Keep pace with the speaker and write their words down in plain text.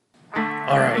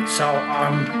All right, so,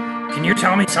 can you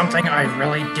tell me something I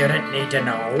really didn't need to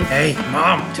know? Hey,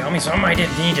 Mom, tell me something I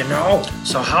didn't need to know.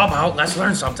 So how about let's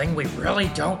learn something we really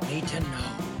don't need to know?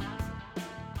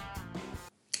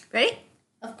 Ready?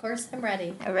 Of course, I'm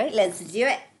ready. All right, let's do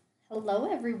it.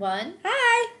 Hello, everyone.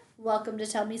 Hi. Welcome to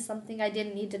Tell Me Something I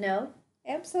Didn't Need to Know.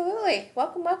 Absolutely.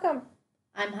 Welcome, welcome.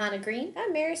 I'm Hannah Green,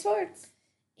 I'm Mary Swartz.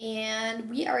 and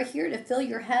we are here to fill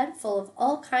your head full of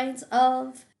all kinds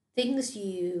of things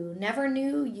you never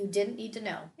knew you didn't need to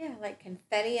know. Yeah, like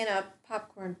confetti in a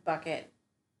popcorn bucket.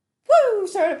 Woo!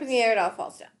 Throw it up in the air, it all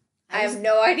falls down. I have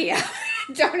no idea.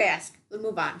 Don't ask. We'll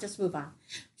move on. Just move on.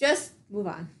 Just move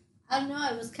on. I don't know,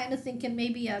 I was kind of thinking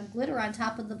maybe a glitter on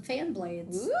top of the fan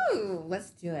blades. Ooh, let's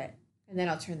do it. And then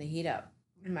I'll turn the heat up.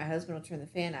 And my husband will turn the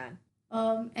fan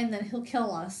on. And then he'll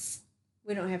kill us.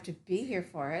 We don't have to be here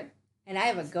for it. And I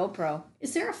have a GoPro.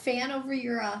 Is there a fan over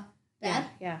your bed?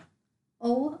 Yeah.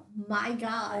 Oh my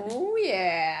God. Oh,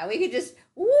 yeah. We could just,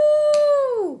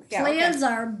 woo! Yeah, Plans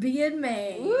are being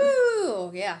made.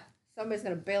 Woo! Yeah. Somebody's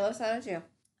going to bail us out of jail.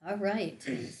 All right.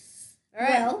 All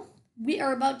right. Well, we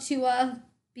are about to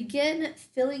begin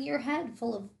filling your head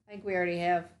full of... I think we already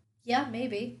have. Yeah,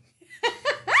 maybe. Do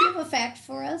you have a fact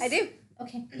for us? I do.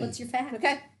 Okay, what's your fact?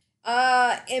 Okay.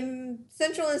 In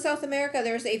Central and South America,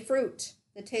 there's a fruit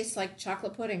that tastes like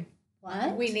chocolate pudding.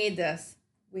 What? We need this.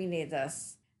 We need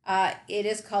this. It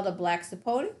is called a black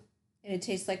sapote, and it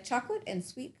tastes like chocolate and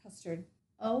sweet custard.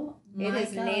 Oh my It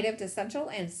is God. native to Central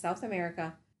and South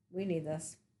America. We need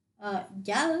this.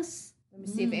 Yes. Let me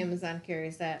see if Amazon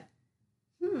carries that.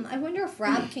 I wonder if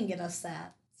Rob can get us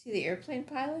that. See the airplane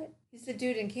pilot? He's the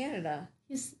dude in Canada.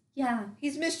 He's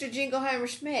Mr. Jingleheimer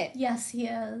Schmidt. Yes, he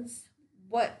is.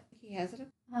 What? He has it?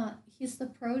 He's the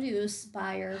produce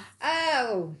buyer.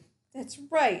 Oh, that's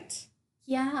right.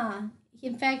 Yeah.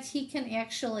 In fact, he can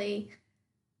actually,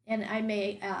 and I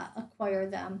may acquire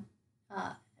them,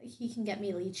 he can get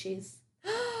me lychees.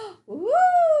 Woo!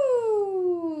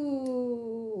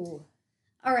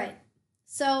 All right.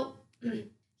 So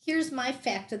here's my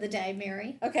fact of the day,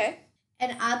 Mary. Okay.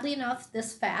 And oddly enough,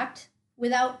 this fact,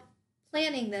 without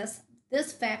planning this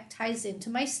fact ties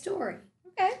into my story.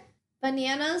 Okay.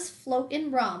 Bananas float in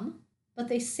rum, but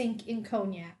they sink in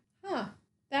cognac. Huh.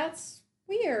 That's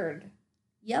weird.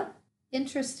 Yep.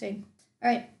 Interesting.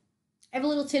 All right. I have a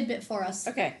little tidbit for us.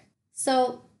 Okay.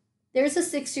 So there's a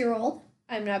 6-year-old.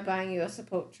 I'm not buying you a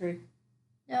sapote tree.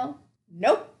 No,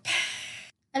 Nope.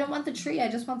 I don't want the tree. I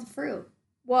just want the fruit.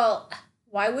 Well,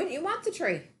 why wouldn't you want the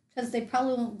tree? Because they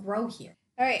probably won't grow here.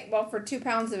 All right. Well, for 2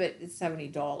 pounds of it, it's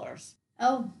 $70.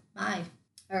 Oh, my.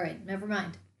 All right. Never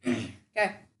mind.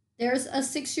 Okay. There's a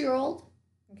 6-year-old.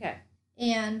 Okay.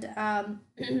 And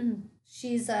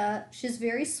she's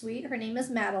very sweet. Her name is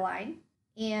Madeline,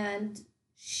 and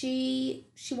she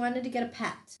wanted to get a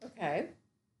pet, Okay.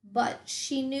 but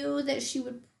she knew that she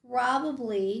would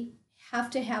probably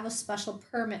have to have a special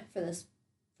permit for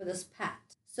this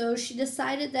pet. So she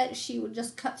decided that she would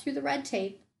just cut through the red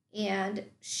tape and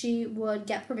she would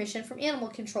get permission from animal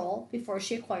control before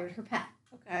she acquired her pet.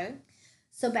 Okay.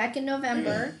 So back in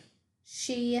November,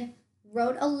 she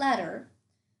wrote a letter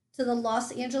to the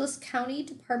Los Angeles County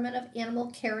Department of Animal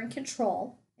Care and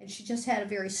Control, and she just had a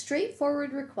very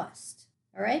straightforward request.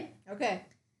 All right? Okay.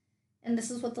 And this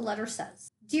is what the letter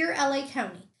says. Dear LA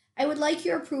County, I would like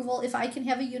your approval if I can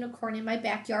have a unicorn in my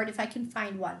backyard if I can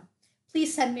find one.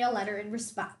 Please send me a letter in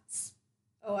response.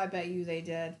 Oh, I bet you they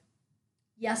did.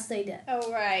 Yes, they did.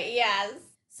 Oh, right. Yes.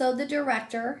 So the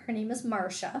director, her name is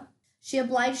Marcia, she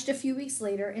obliged a few weeks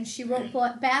later, and she wrote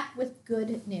back with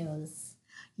good news.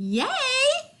 Yay!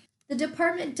 The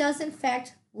department does, in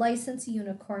fact, license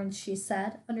unicorns, she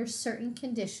said, under certain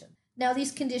conditions. Now,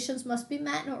 these conditions must be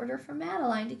met in order for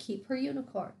Madeline to keep her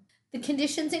unicorn. The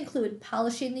conditions include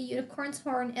polishing the unicorn's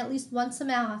horn at least once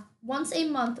a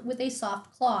month with a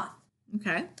soft cloth.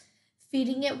 Okay.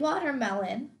 Feeding it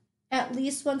watermelon at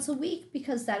least once a week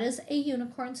because that is a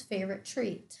unicorn's favorite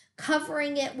treat.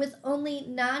 Covering it with only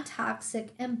non-toxic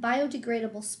and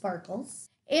biodegradable sparkles.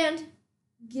 And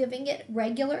giving it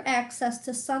regular access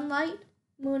to sunlight,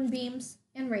 moonbeams,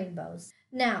 and rainbows.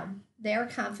 Now, they are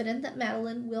confident that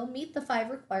Madeline will meet the 5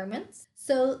 requirements,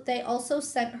 so they also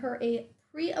sent her a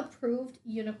pre-approved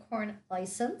unicorn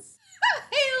license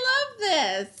I love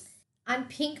this. on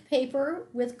pink paper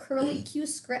with curly Q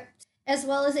script, as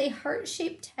well as a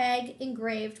heart-shaped tag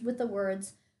engraved with the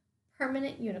words,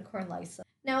 Permanent Unicorn License.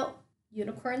 Now,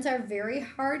 unicorns are very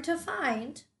hard to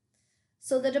find,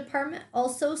 so the department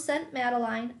also sent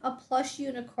Madeline a plush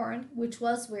unicorn, which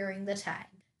was wearing the tag,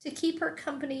 to keep her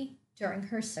company during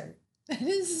her search. That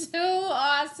is so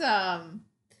awesome.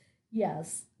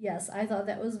 Yes, yes. I thought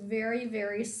that was very,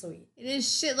 very sweet. It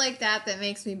is shit like that that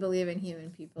makes me believe in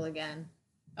human people again.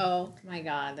 Oh my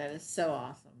God, that is so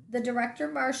awesome. The director,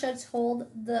 Marcia, told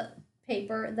the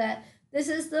paper that this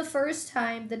is the first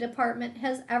time the department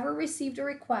has ever received a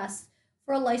request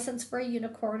for a license for a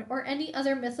unicorn or any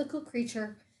other mythical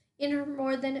creature in her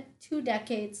more than 2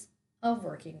 decades of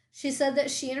working. She said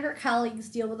that she and her colleagues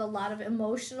deal with a lot of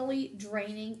emotionally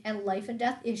draining and life and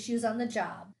death issues on the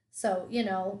job. So,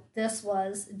 this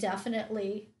was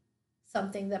definitely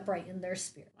something that brightened their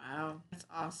spirit. Wow, that's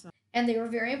awesome. And they were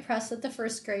very impressed that the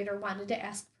first grader wanted to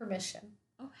ask permission.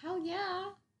 Oh, hell yeah.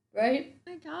 Right?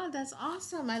 Oh my God, that's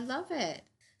awesome. I love it.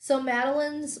 So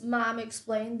Madeline's mom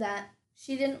explained that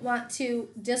she didn't want to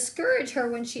discourage her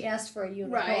when she asked for a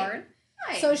unicorn.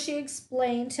 Right. So she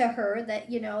explained to her that,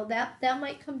 that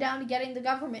might come down to getting the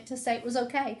government to say it was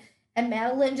okay. And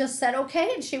Madeline just said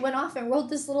okay, and she went off and wrote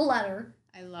this little letter.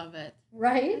 I love it.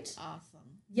 Right? That's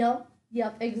awesome. Yep,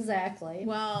 exactly.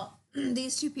 Well,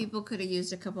 these two people could have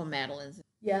used a couple Madelines.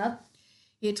 Yep.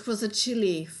 It was a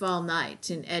chilly fall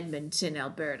night in Edmonton,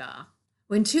 Alberta,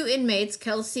 when 2 inmates,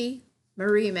 Kelsey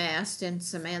Marie Mast and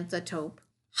Samantha Tope,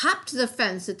 hopped the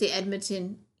fence at the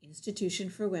Edmonton Institution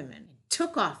for Women and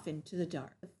took off into the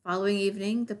dark. The following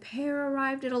evening, the pair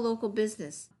arrived at a local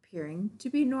business, appearing to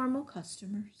be normal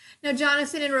customers. Now,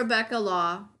 Jonathan and Rebecca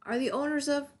Law are the owners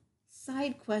of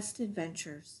Side Quest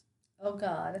Adventures. Oh,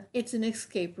 God. It's an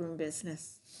escape room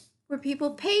business where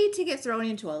people pay to get thrown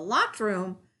into a locked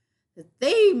room that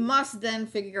they must then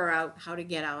figure out how to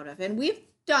get out of. And we've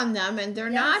done them, and they're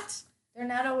not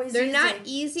always they're easy. not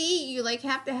easy. You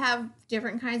have to have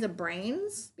different kinds of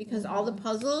brains because all the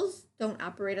puzzles don't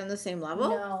operate on the same level.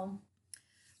 No.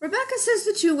 Rebecca says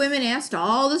the 2 women asked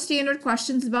all the standard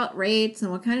questions about rates and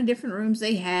what kind of different rooms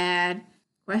they had.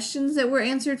 Questions that were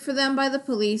answered for them by the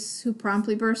police, who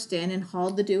promptly burst in and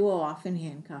hauled the duo off in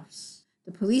handcuffs.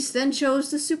 The police then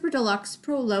chose the Super Deluxe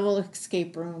Pro-Level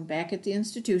escape room back at the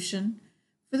institution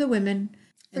for the women.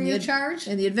 Free of charge?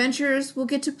 And the adventurers will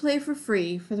get to play for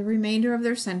free for the remainder of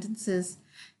their sentences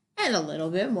and a little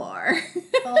bit more.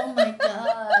 Oh, my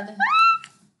God.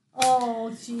 Oh,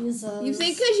 Jesus. You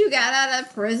think because you got out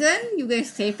of prison, you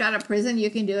escaped out of prison, you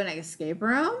can do an escape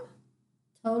room?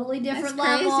 Totally different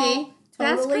That's level. crazy.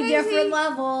 That's Totally crazy. different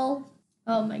level.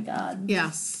 Oh, my God.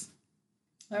 Yes.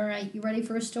 All right, you ready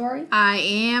for a story? I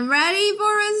am ready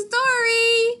for a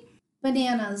story.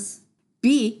 Bananas.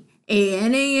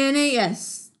 Bananas.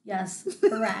 Yes,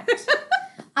 correct.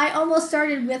 I almost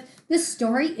started with, this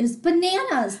story is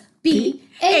bananas. B-A-N-A-N-A-S.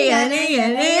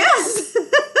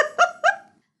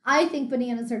 I think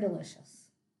bananas are delicious.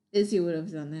 Izzy would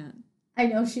have done that. I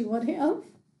know she would have.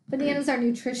 Bananas are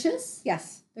nutritious.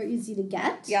 Yes. They're easy to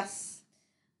get. Yes.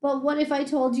 But what if I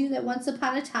told you that once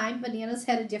upon a time, bananas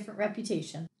had a different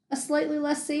reputation? A slightly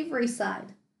less savory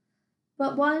side,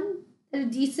 but one that a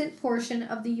decent portion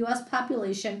of the U.S.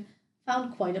 population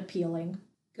found quite appealing.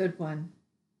 Good one.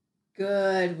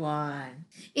 Good one.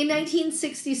 In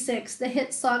 1966, the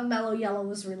hit song Mellow Yellow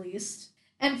was released,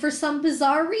 and for some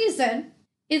bizarre reason,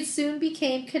 it soon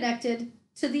became connected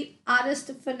to the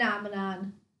oddest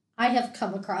phenomenon I have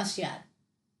come across yet.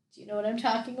 Do you know what I'm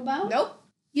talking about? Nope.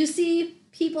 You see,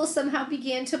 people somehow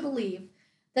began to believe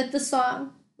that the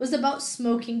song was about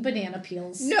smoking banana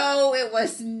peels. No, it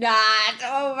was not.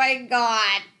 Oh my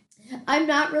God. I'm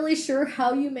not really sure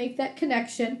how you make that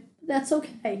connection, but that's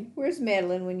okay. Where's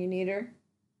Madeline when you need her?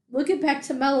 We'll get back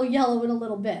to Mellow Yellow in a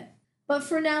little bit. But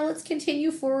for now, let's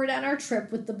continue forward on our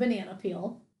trip with the banana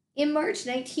peel. In March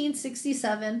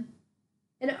 1967,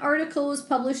 an article was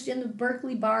published in the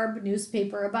Berkeley Barb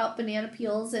newspaper about banana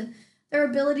peels and their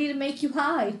ability to make you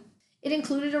high. It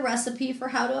included a recipe for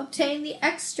how to obtain the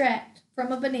extract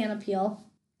from a banana peel,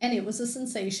 and it was a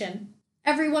sensation.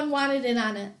 Everyone wanted in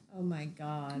on it. Oh my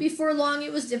God. Before long,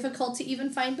 it was difficult to even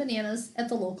find bananas at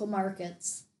the local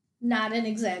markets. Not an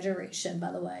exaggeration,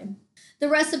 by the way. The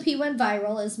recipe went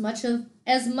viral as much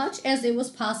as it was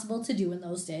possible to do in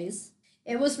those days.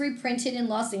 It was reprinted in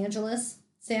Los Angeles,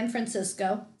 San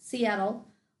Francisco, Seattle,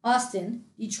 Austin,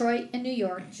 Detroit, and New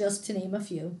York, just to name a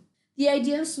few. The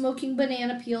idea of smoking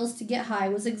banana peels to get high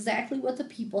was exactly what the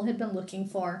people had been looking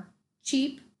for.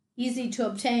 Cheap, easy to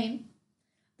obtain.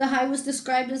 The high was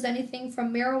described as anything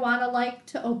from marijuana-like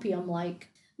to opium-like.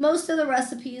 Most of the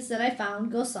recipes that I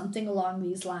found go something along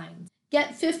these lines.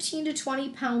 Get 15 to 20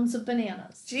 pounds of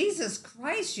bananas. Jesus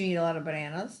Christ, you need a lot of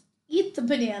bananas. Eat the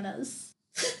bananas.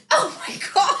 Oh my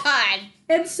God.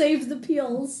 And save the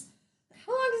peels.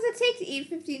 How long does it take to eat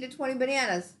 15 to 20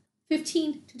 bananas?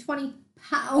 15 to 20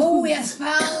 pounds. Oh, yes,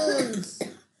 pounds.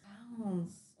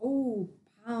 Pounds. Oh,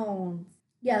 pounds.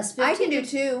 Yes, 15 I can do to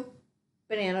 2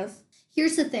 bananas.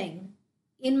 Here's the thing.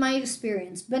 In my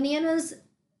experience, bananas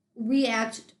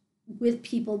react with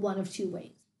people one of two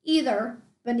ways. Either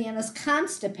bananas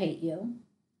constipate you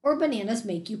or bananas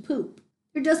make you poop.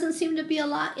 There doesn't seem to be a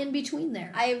lot in between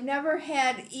there. I've never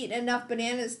had eaten enough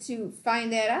bananas to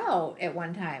find that out at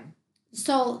one time.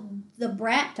 So the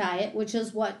brat diet, which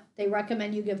is what they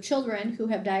recommend you give children who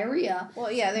have diarrhea,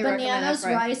 Well, yeah, they recommend bananas, that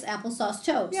for- rice, applesauce,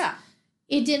 toast. Yeah.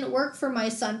 It didn't work for my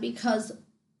son because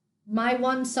my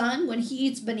one son, when he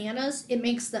eats bananas, it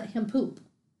makes him poop.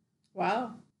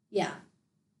 Wow. Yeah.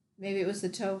 Maybe it was the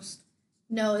toast.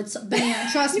 No, it's banana.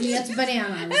 Trust me, it's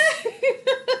bananas.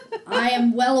 I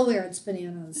am well aware it's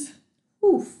bananas.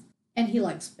 Oof. And he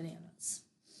likes bananas.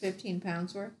 15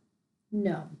 pounds worth?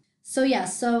 No. So yeah,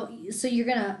 so you're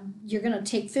gonna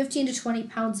take 15 to 20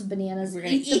 pounds of bananas. We're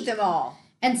going to eat them all.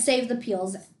 and save the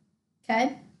peels.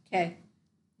 Okay? Okay.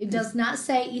 It does not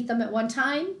say eat them at one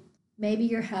time. Maybe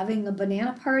you're having a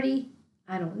banana party.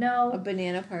 I don't know. A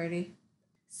banana party.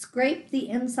 Scrape the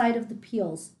inside of the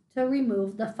peels to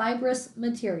remove the fibrous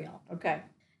material. Okay.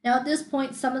 Now, at this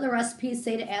point, some of the recipes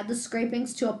say to add the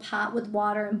scrapings to a pot with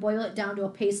water and boil it down to a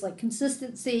paste-like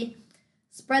consistency.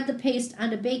 Spread the paste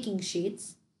onto baking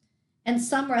sheets. And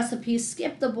some recipes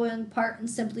skip the boiling part and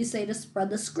simply say to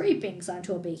spread the scrapings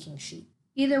onto a baking sheet.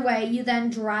 Either way, you then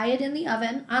dry it in the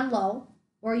oven on low,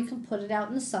 or you can put it out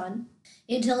in the sun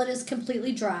until it is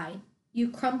completely dry. You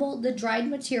crumble the dried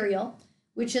material,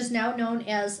 which is now known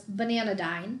as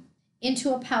bananadine,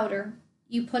 into a powder.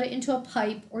 You put it into a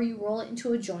pipe or you roll it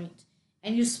into a joint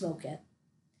and you smoke it.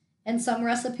 And some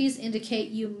recipes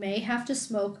indicate you may have to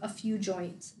smoke a few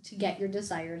joints to get your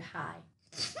desired high.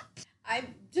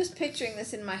 I'm just picturing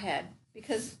this in my head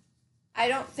because I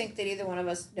don't think that either one of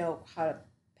us know how to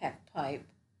pack a pipe.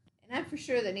 And I'm for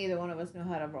sure that neither one of us know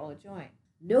how to roll a joint.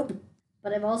 Nope.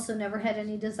 But I've also never had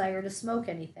any desire to smoke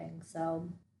anything, so.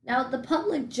 Now, the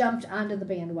public jumped onto the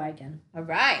bandwagon. All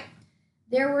right.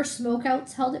 There were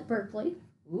smokeouts held at Berkeley.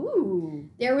 Ooh.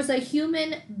 There was a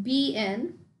human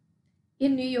be-in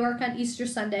New York on Easter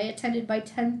Sunday, attended by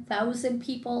 10,000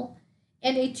 people,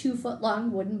 and a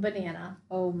 2-foot-long wooden banana.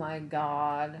 Oh my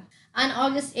God. On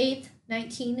August 8th,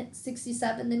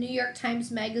 1967, the New York Times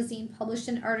Magazine published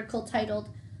an article titled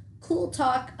Cool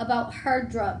Talk About Hard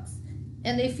Drugs,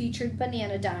 and they featured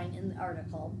bananadine in the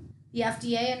article. The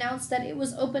FDA announced that it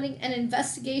was opening an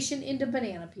investigation into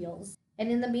banana peels.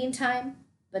 And in the meantime,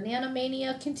 Banana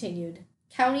Mania continued.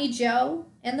 County Joe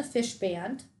and the Fish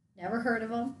Band, never heard of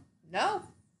them. No.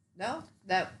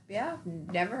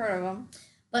 Never heard of them.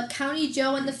 But County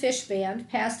Joe and the Fish Band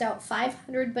passed out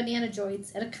 500 banana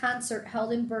joints at a concert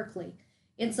held in Berkeley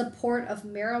in support of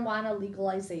marijuana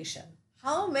legalization.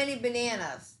 How many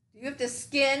bananas do you have to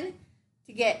skin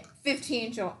to get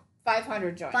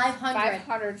 500 joints?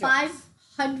 500 joints.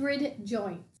 500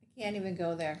 joints. I can't even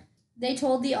go there. They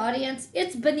told the audience,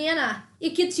 it's banana. It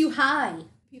gets you high.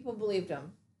 People believed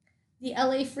them. The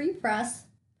LA Free Press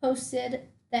posted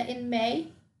that in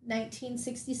May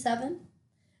 1967,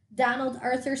 Donald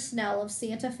Arthur Snell of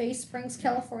Santa Fe Springs,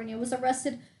 California, was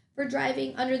arrested for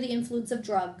driving under the influence of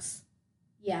drugs.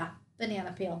 Yeah,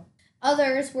 banana peel.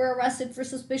 Others were arrested for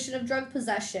suspicion of drug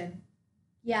possession.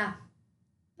 Yeah,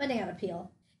 banana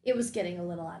peel. It was getting a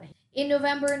little out of hand. In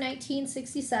November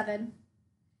 1967,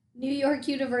 New York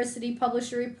University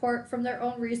published a report from their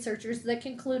own researchers that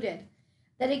concluded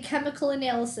that a chemical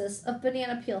analysis of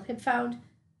banana peel had found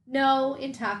no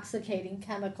intoxicating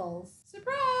chemicals.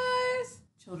 Surprise!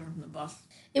 Children from the bus.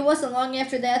 It wasn't long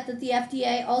after that that the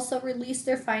FDA also released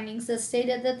their findings that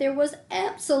stated that there was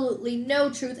absolutely no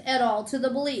truth at all to the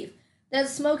belief that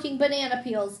smoking banana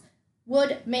peels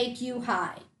would make you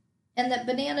high, and that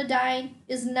bananadine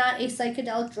is not a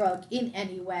psychedelic drug in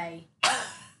any way.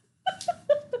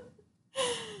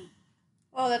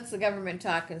 Well, that's the government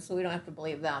talking, so we don't have to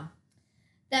believe them.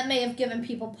 That may have given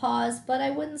people pause, but I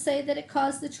wouldn't say that it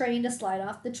caused the train to slide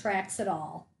off the tracks at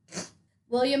all.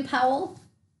 William Powell,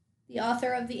 the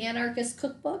author of the Anarchist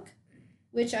Cookbook,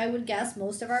 which I would guess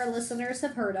most of our listeners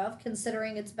have heard of,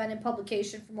 considering it's been in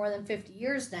publication for more than 50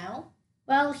 years now,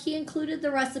 well, he included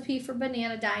the recipe for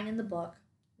bananadine in the book,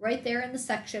 right there in the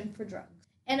section for drugs.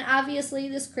 And obviously,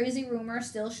 this crazy rumor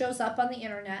still shows up on the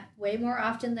internet way more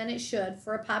often than it should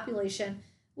for a population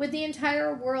with the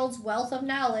entire world's wealth of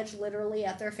knowledge literally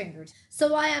at their fingertips.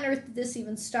 So why on earth did this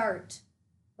even start?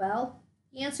 Well,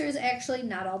 the answer is actually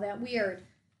not all that weird,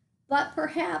 but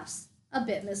perhaps a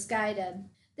bit misguided.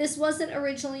 This wasn't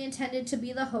originally intended to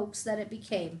be the hoax that it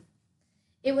became.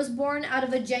 It was born out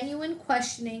of a genuine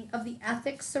questioning of the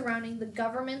ethics surrounding the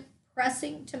government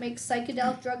pressing to make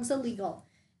psychedelic drugs illegal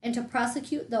and to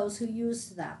prosecute those who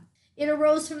used them. It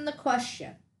arose from the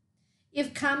question,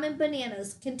 If common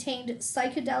bananas contained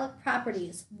psychedelic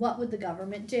properties, what would the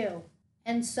government do?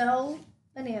 And so,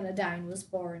 Bananadyne was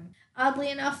born. Oddly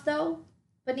enough, though,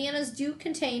 bananas do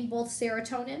contain both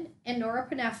serotonin and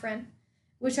norepinephrine,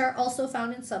 which are also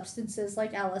found in substances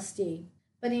like LSD.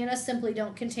 Bananas simply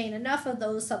don't contain enough of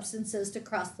those substances to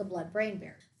cross the blood-brain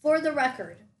barrier. For the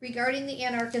record, regarding the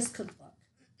Anarchist Cookbook,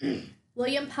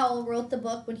 William Powell wrote the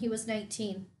book when he was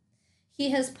 19. He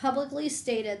has publicly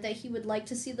stated that he would like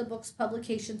to see the book's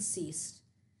publication ceased.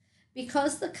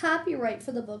 Because the copyright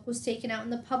for the book was taken out in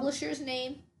the publisher's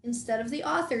name instead of the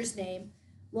author's name,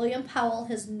 William Powell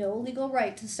has no legal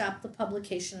right to stop the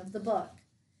publication of the book.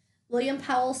 William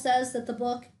Powell says that the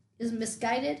book is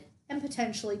misguided and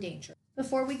potentially dangerous.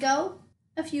 Before we go,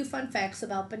 a few fun facts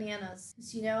about bananas.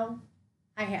 Because,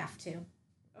 I have to.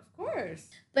 Of course.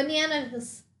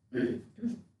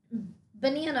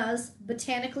 Bananas,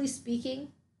 botanically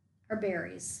speaking, are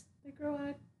berries. They grow on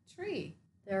a tree.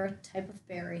 They're a type of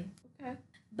berry. Okay.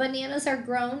 Bananas are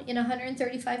grown in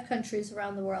 135 countries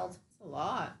around the world. That's a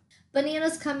lot.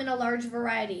 Bananas come in a large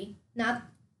variety, not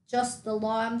just the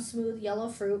long, smooth yellow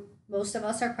fruit most of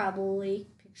us are probably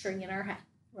picturing in our head.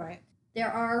 Right. There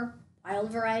are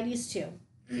wild varieties too.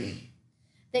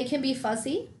 They can be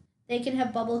fuzzy. They can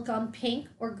have bubblegum pink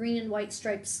or green and white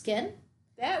striped skin.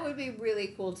 That would be really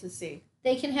cool to see.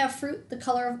 They can have fruit the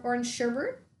color of orange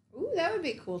sherbet. Ooh, that would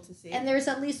be cool to see. And there's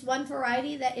at least one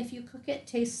variety that if you cook it,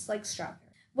 tastes like strawberry.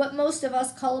 What most of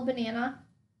us call a banana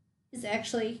is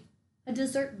actually a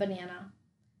dessert banana,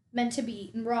 meant to be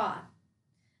eaten raw.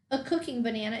 A cooking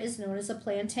banana is known as a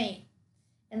plantain.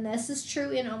 And this is true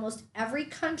in almost every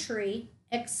country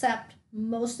except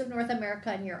most of North America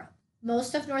and Europe.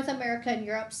 Most of North America and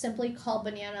Europe simply call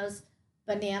bananas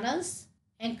bananas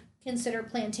and consider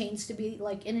plantains to be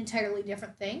like an entirely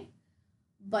different thing.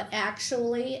 But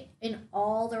actually, in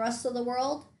all the rest of the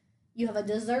world, you have a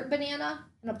dessert banana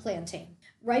and a plantain.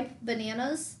 Ripe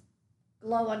bananas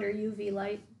glow under UV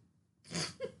light.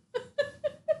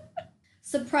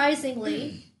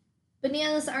 Surprisingly,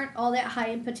 bananas aren't all that high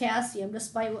in potassium,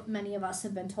 despite what many of us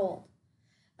have been told.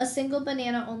 A single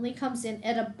banana only comes in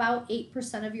at about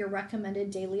 8% of your recommended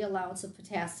daily allowance of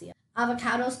potassium.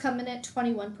 Avocados come in at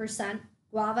 21%,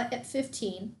 guava at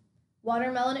 15%,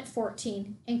 watermelon at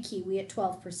 14%, and kiwi at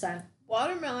 12%.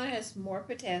 Watermelon has more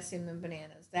potassium than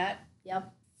bananas.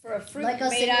 Yep. For a fruit Like a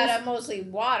made single- out of mostly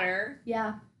water.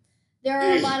 Yeah. There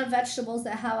are a lot of vegetables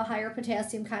that have a higher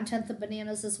potassium content than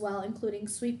bananas as well, including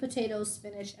sweet potatoes,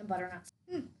 spinach, and butternuts.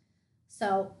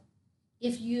 So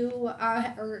if you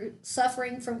are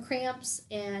suffering from cramps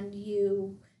and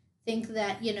you think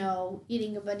that,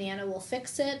 eating a banana will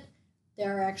fix it,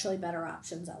 there are actually better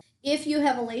options out. If you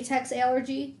have a latex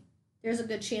allergy, there's a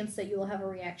good chance that you will have a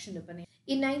reaction to banana.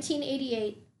 In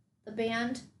 1988, the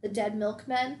band The Dead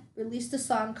Milkmen released a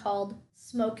song called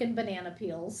Smokin' Banana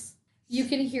Peels. You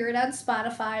can hear it on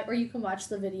Spotify or you can watch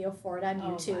the video for it on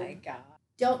YouTube. Oh my god.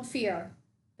 Don't fear.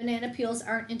 Banana peels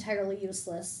aren't entirely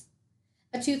useless.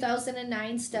 A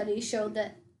 2009 study showed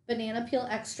that banana peel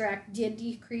extract did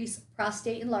decrease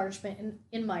prostate enlargement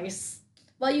in mice.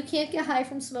 While you can't get high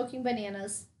from smoking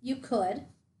bananas, you could,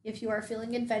 if you are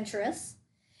feeling adventurous,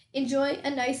 enjoy a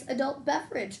nice adult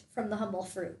beverage from the humble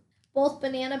fruit. Both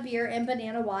banana beer and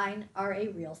banana wine are a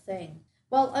real thing.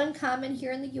 While uncommon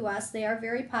here in the U.S., they are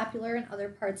very popular in other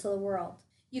parts of the world.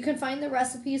 You can find the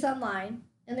recipes online,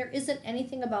 and there isn't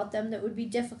anything about them that would be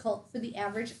difficult for the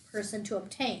average person to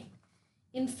obtain.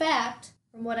 In fact,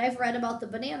 from what I've read about the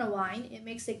banana wine, it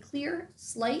makes a clear,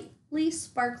 slightly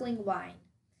sparkling wine.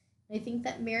 I think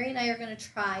that Mary and I are going to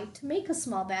try to make a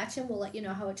small batch, and we'll let you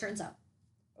know how it turns out.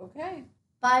 Okay.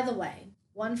 By the way,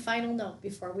 one final note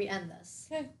before we end this.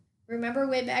 Okay. Remember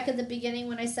way back at the beginning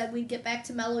when I said we'd get back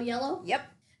to Mellow Yellow? Yep.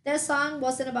 That song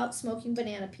wasn't about smoking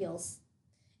banana peels.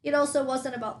 It also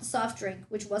wasn't about the soft drink,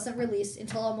 which wasn't released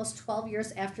until almost 12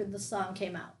 years after the song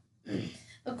came out.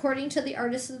 According to the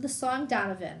artist of the song,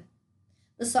 Donovan,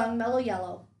 the song Mellow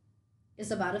Yellow is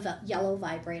about a yellow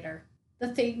vibrator.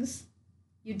 The things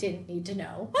you didn't need to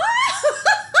know.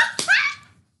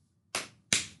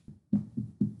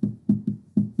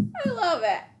 I love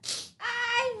it.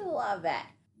 I love it.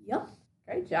 Yep.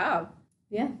 Great job.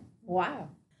 Yeah. Wow.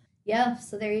 Yeah,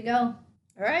 so there you go.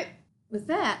 All right. With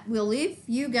that, we'll leave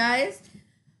you guys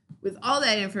with all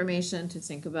that information to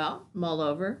think about, mull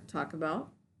over, talk about,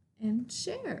 and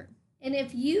share. And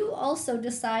if you also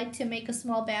decide to make a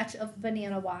small batch of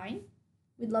banana wine,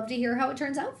 we'd love to hear how it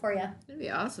turns out for you. It'd be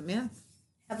awesome, yeah.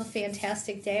 Have a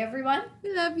fantastic day, everyone.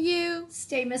 We love you.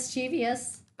 Stay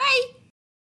mischievous. Bye.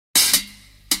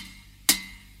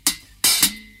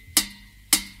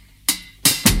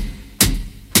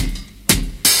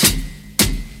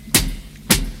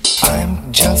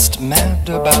 just mad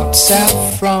about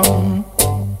saffron.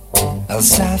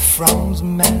 Saffron's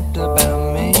mad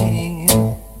about me.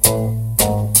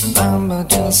 I'm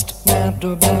just mad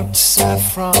about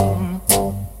saffron.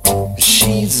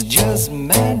 She's just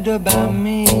mad about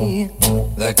me.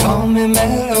 They call me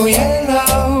Mellow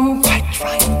Yellow, quite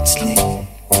rightly.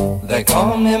 They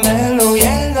call me Mellow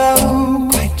Yellow,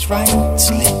 quite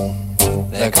rightly.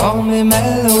 They call me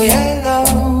Mellow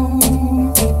Yellow.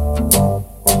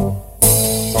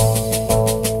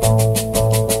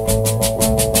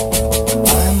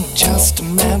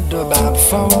 About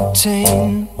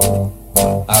 14,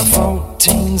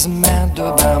 14's mad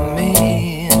about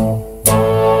me. I'm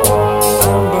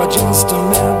just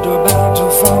mad about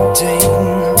 14.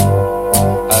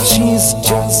 She's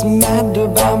just mad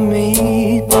about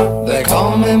me. They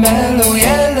call me Mellow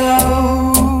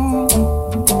Yellow.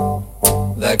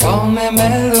 They call me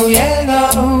Mellow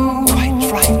Yellow, quite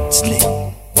rightly.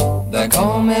 They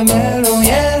call me Mellow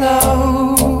Yellow.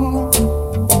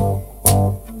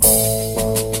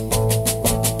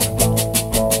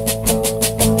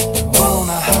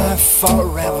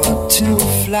 Forever to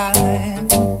fly,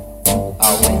 a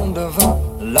wind of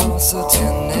velocity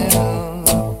nil.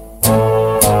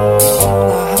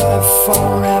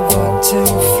 Forever to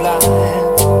fly.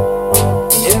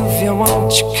 If you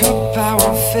want your cup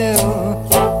power fill,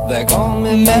 they call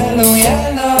me Mellow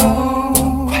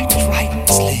Yellow, quite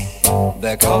rightly.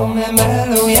 They call me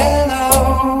Mellow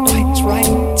Yellow, quite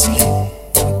rightly.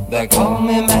 They call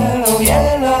me Mellow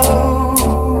Yellow.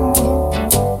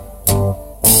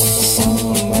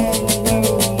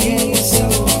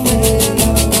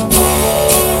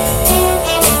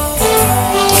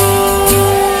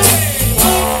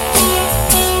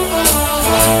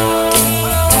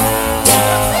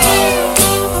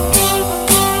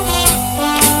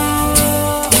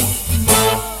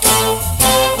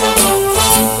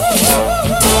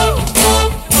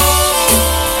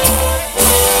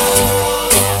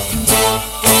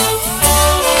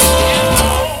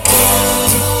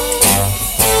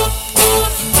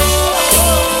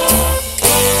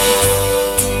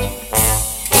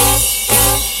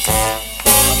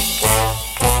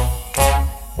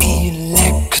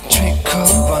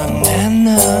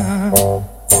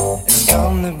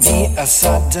 A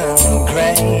sudden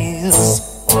grace,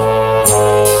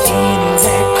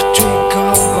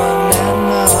 electrical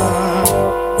banana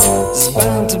is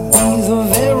bound to be the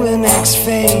very next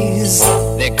phase.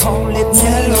 They call it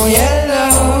Mellow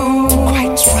Yellow,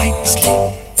 quite rightly.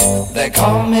 They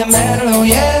call me Mellow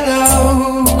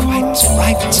Yellow, quite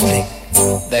rightly.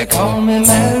 They call me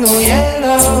Mellow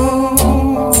Yellow.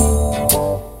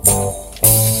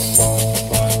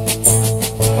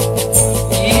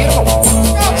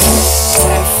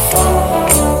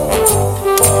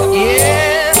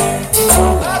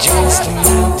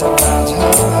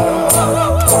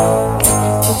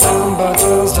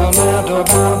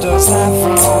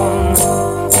 Saffron,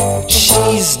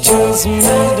 she's just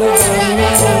mad about me.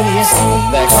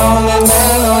 They call me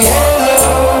Mellow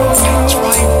Yellow, quite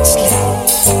rightly.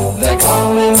 They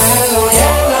call me Mellow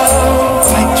Yellow,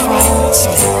 quite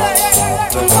rightly.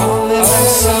 They call me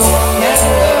Mellow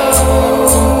Yellow.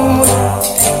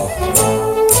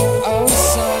 Oh,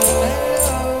 so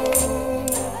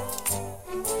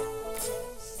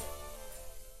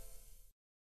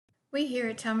We here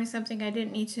at Tell Me Something I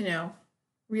Didn't Need to Know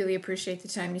really appreciate the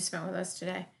time you spent with us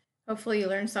today. Hopefully you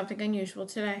learned something unusual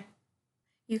today.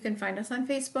 You can find us on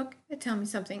Facebook at Tell Me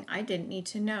Something I Didn't Need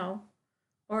to Know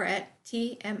or at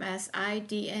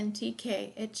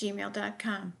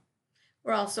tmsidntk@gmail.com.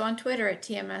 We're also on Twitter at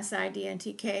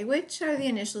tmsidntk, which are the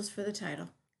initials for the title.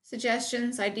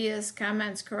 Suggestions, ideas,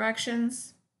 comments,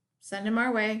 corrections, send them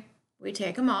our way. We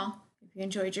take them all. If you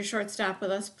enjoyed your short stop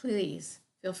with us, please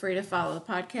feel free to follow the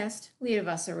podcast, leave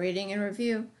us a rating and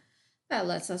review. That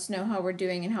lets us know how we're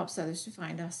doing and helps others to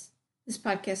find us. This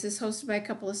podcast is hosted by a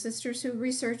couple of sisters who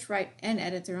research, write, and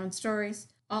edit their own stories.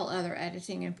 All other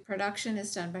editing and production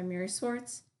is done by Mary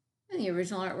Swartz, and the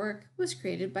original artwork was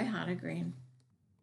created by Hannah Green.